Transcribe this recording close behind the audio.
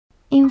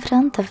In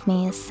front of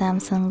me is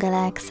Samsung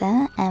Galaxy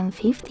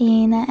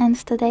M15 and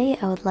today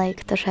I would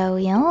like to show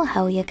you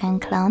how you can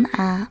clone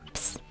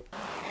apps.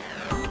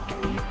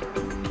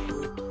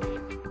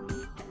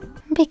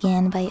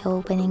 Begin by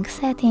opening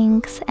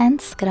Settings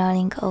and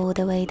scrolling all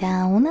the way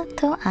down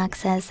to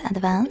access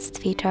advanced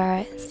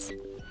features.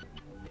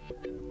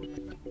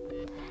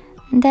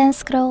 Then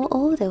scroll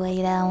all the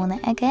way down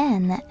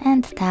again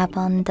and tap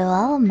on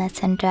Dual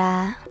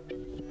Messenger.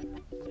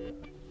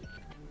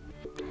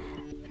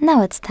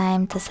 Now it's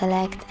time to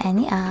select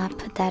any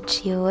app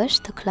that you wish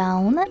to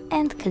clone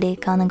and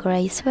click on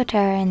grey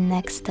switcher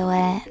next to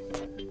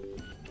it.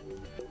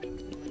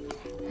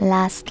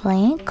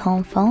 Lastly,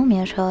 confirm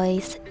your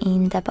choice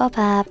in the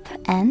pop-up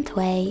and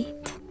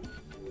wait.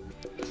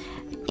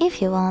 If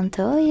you want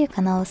to, you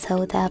can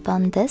also tap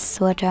on this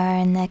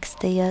switcher next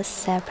to your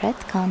separate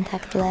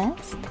contact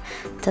list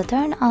to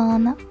turn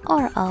on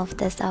or off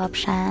this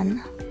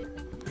option.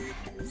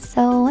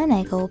 So when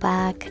I go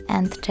back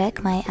and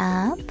check my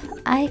app,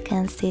 I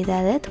can see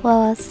that it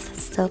was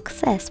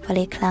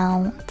successfully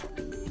cloned.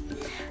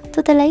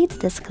 To delete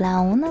this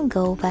clone,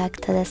 go back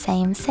to the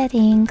same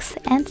settings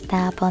and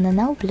tap on the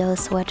No Blue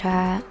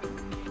switcher.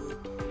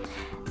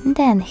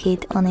 Then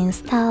hit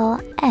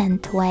uninstall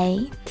and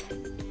wait.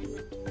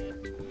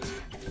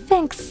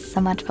 Thanks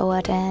so much for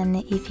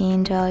watching. If you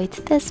enjoyed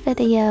this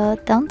video,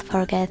 don't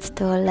forget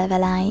to leave a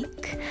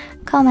like,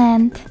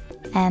 comment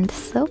and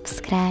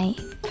subscribe.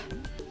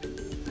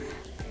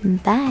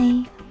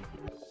 Bye!